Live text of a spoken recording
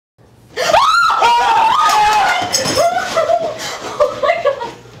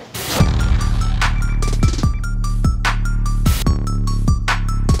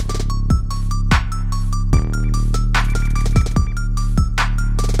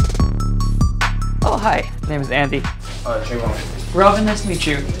hi. My name is Andy. Robin. Robin, nice to meet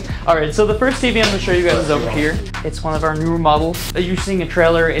you. Alright, so the first TV I'm going to show you guys is over here. It's one of our newer models. You're seeing a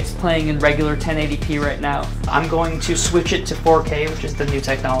trailer, it's playing in regular 1080p right now. I'm going to switch it to 4K, which is the new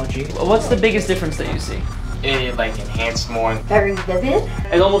technology. What's the biggest difference that you see? It like enhanced more. Very vivid.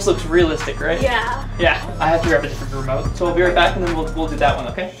 It almost looks realistic, right? Yeah. Yeah, I have to grab a different remote. So we'll be right back and then we'll do that one,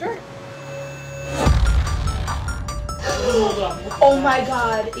 okay? Sure. Oh my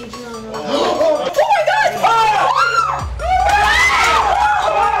god, Adriana. Oh my god!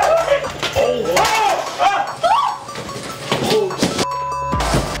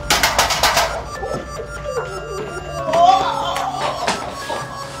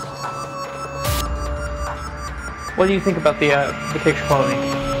 What do you think about the picture quality?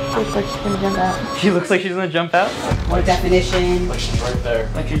 Looks like she's gonna jump out. She looks like she's gonna jump out? More definition. Like she's right there.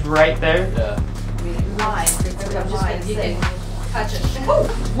 Like she's right there? Yeah. I'm just gonna say, touch it.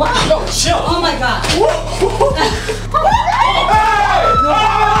 Wow! No, chill! Oh my god!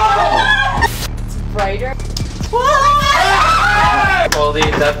 It's brighter.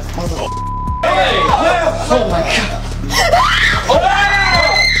 Quality, that's... Hey! Oh my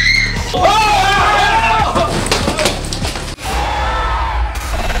god!